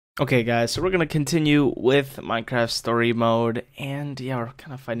Okay guys, so we're gonna continue with Minecraft story mode, and yeah, we're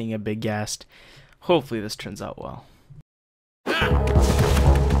kind of fighting a big ghast. Hopefully this turns out well.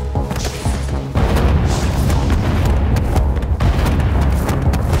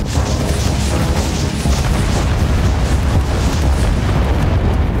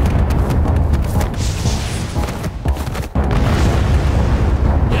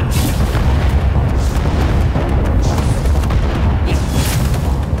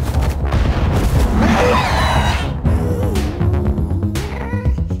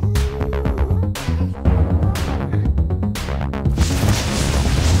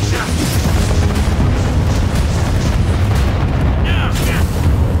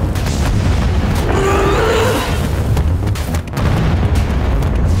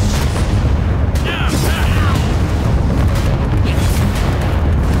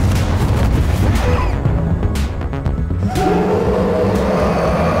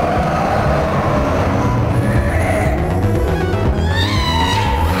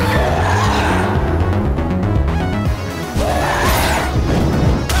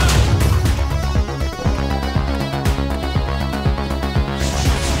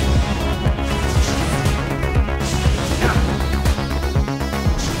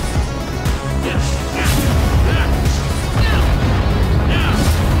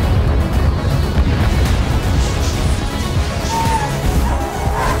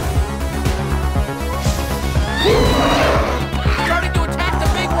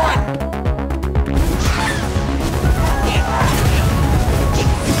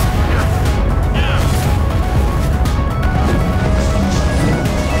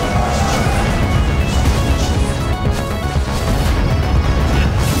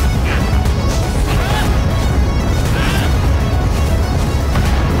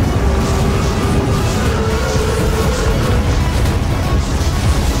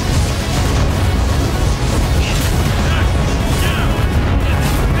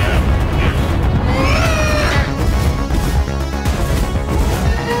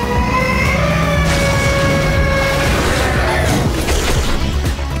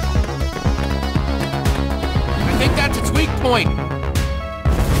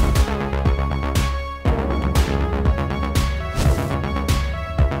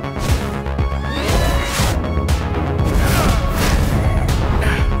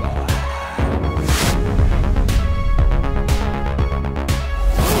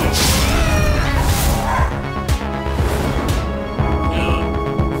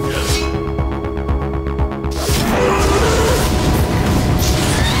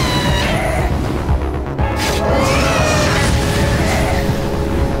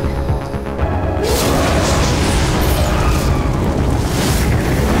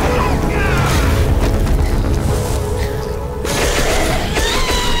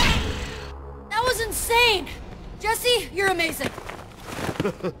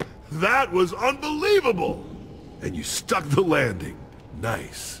 That was unbelievable! And you stuck the landing.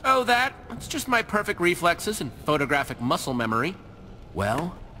 Nice. Oh, it's just my perfect reflexes and photographic muscle memory.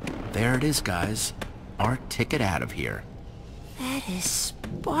 Well, there it is, guys. Our ticket out of here. That is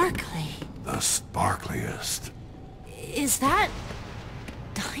sparkly. The sparkliest. Is that...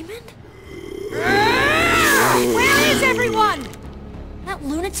 Diamond? Where is everyone? That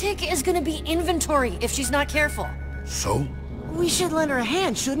lunatic is gonna be inventory if she's not careful. So? We should lend her a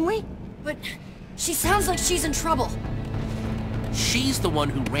hand, shouldn't we? But she sounds like she's in trouble. She's the one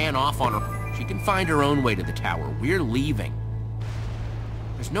who ran off on her. She can find her own way to the tower. We're leaving.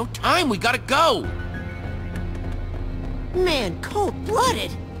 There's no time. We gotta go. Man,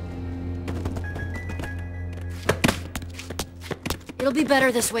 cold-blooded. It'll be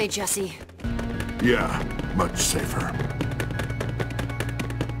better this way, Jesse. Yeah, much safer.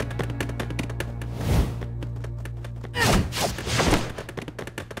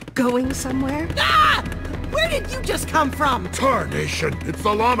 Going somewhere? Ah! Where did you just come from? Tarnation! It's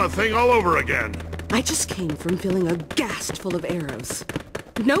the llama thing all over again! I just came from filling a ghast full of arrows.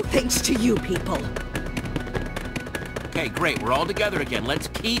 No thanks to you people. Okay, great. We're all together again. Let's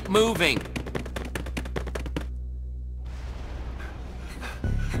keep moving.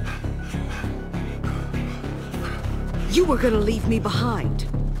 You were gonna leave me behind.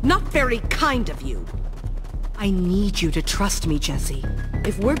 Not very kind of you. I need you to trust me, Jesse.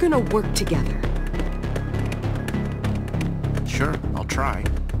 If we're gonna work together. Sure, I'll try.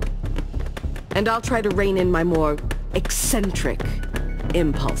 And I'll try to rein in my more eccentric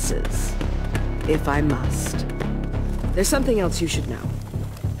impulses, if I must. There's something else you should know.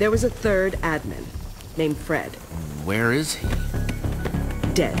 There was a third admin, named Fred. Where is he?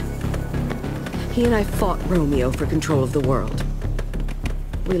 Dead. He and I fought Romeo for control of the world.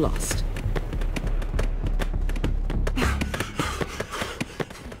 we lost.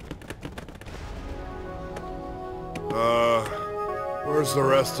 Where's the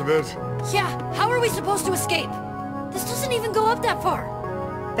rest of it? Yeah, how are we supposed to escape? This doesn't even go up that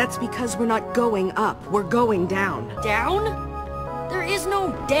far. That's because we're not going up, we're going down. Down? There is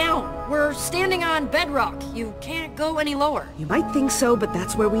no down. We're standing on bedrock. You can't go any lower. You might think so, but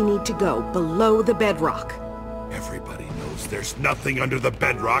that's where we need to go, below the bedrock. Everybody knows there's nothing under the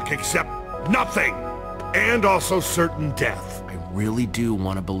bedrock except nothing! And also certain death. I really do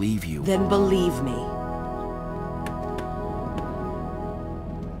want to believe you. Then believe me.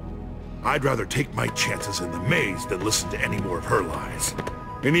 I'd rather take my chances in the maze than listen to any more of her lies.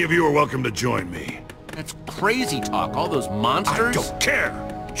 Any of you are welcome to join me. That's crazy talk. All those monsters? I don't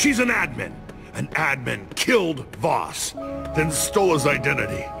care! She's an admin! An admin killed Voss, then stole his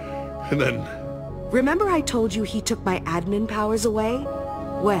identity, and then... Remember I told you he took my admin powers away?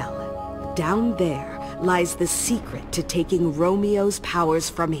 Well, down there lies the secret to taking Romeo's powers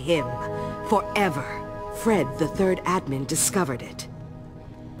from him. Forever. Fred, the third admin, discovered it.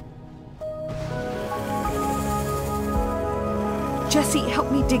 Jesse,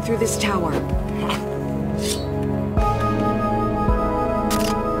 help me dig through this tower.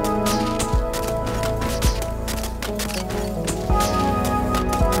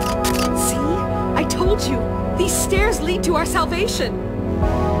 See? I told you! These stairs lead to our salvation!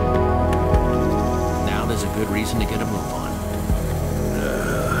 Now there's a good reason to get a move on.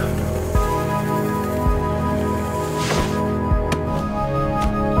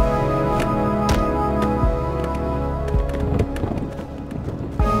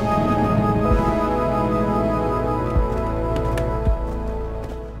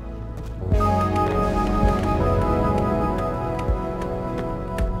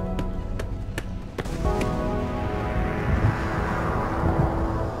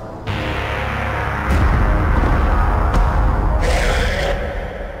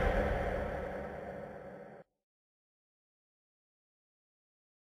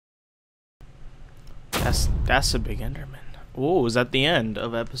 That's a big Enderman. Whoa, was that the end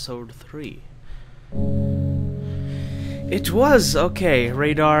of episode 3? It was. Okay,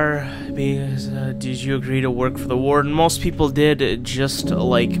 Radar, because, did you agree to work for the Warden? Most people did, just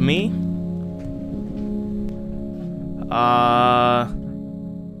like me.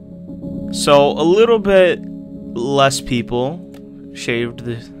 So a little bit less people shaved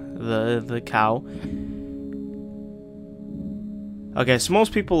the cow. Okay, so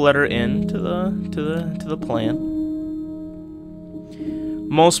most people let her in to the plan.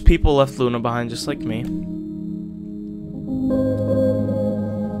 Most people left Luna behind, just like me.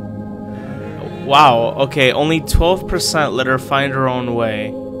 Wow. Okay, only 12% let her find her own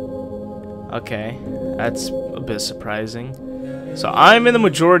way. Okay, that's a bit surprising. So I'm in the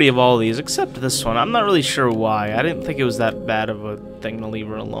majority of all these, except this one. I'm not really sure why. I didn't think it was that bad of a thing to leave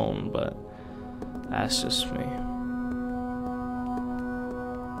her alone, but that's just me.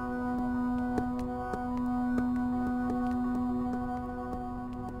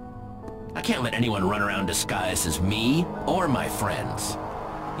 I can't let anyone run around disguised as me or my friends.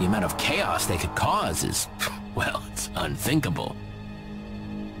 The amount of chaos they could cause is, well, it's unthinkable.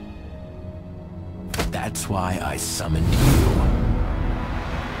 That's why I summoned you.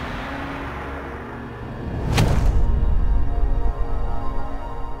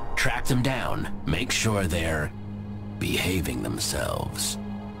 Track them down. Make sure they're behaving themselves.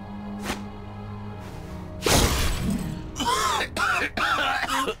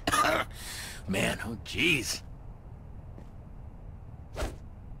 Man, oh jeez.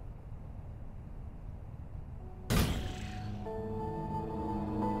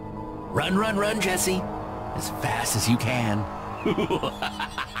 Run, run, run, Jesse. As fast as you can.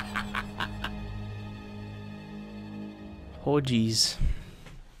 Oh jeez.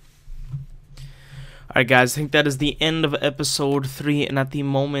 Alright guys, I think that is the end of episode 3, and at the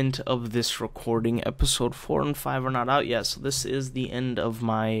moment of this recording, episode 4 and 5 are not out yet, so this is the end of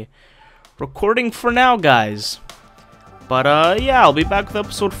my recording for now, guys. But yeah, I'll be back with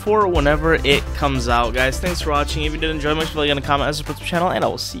episode 4 whenever it comes out, guys. Thanks for watching. If you did enjoy, make sure to like and comment and support the channel, and I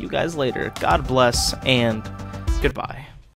will see you guys later. God bless, and goodbye.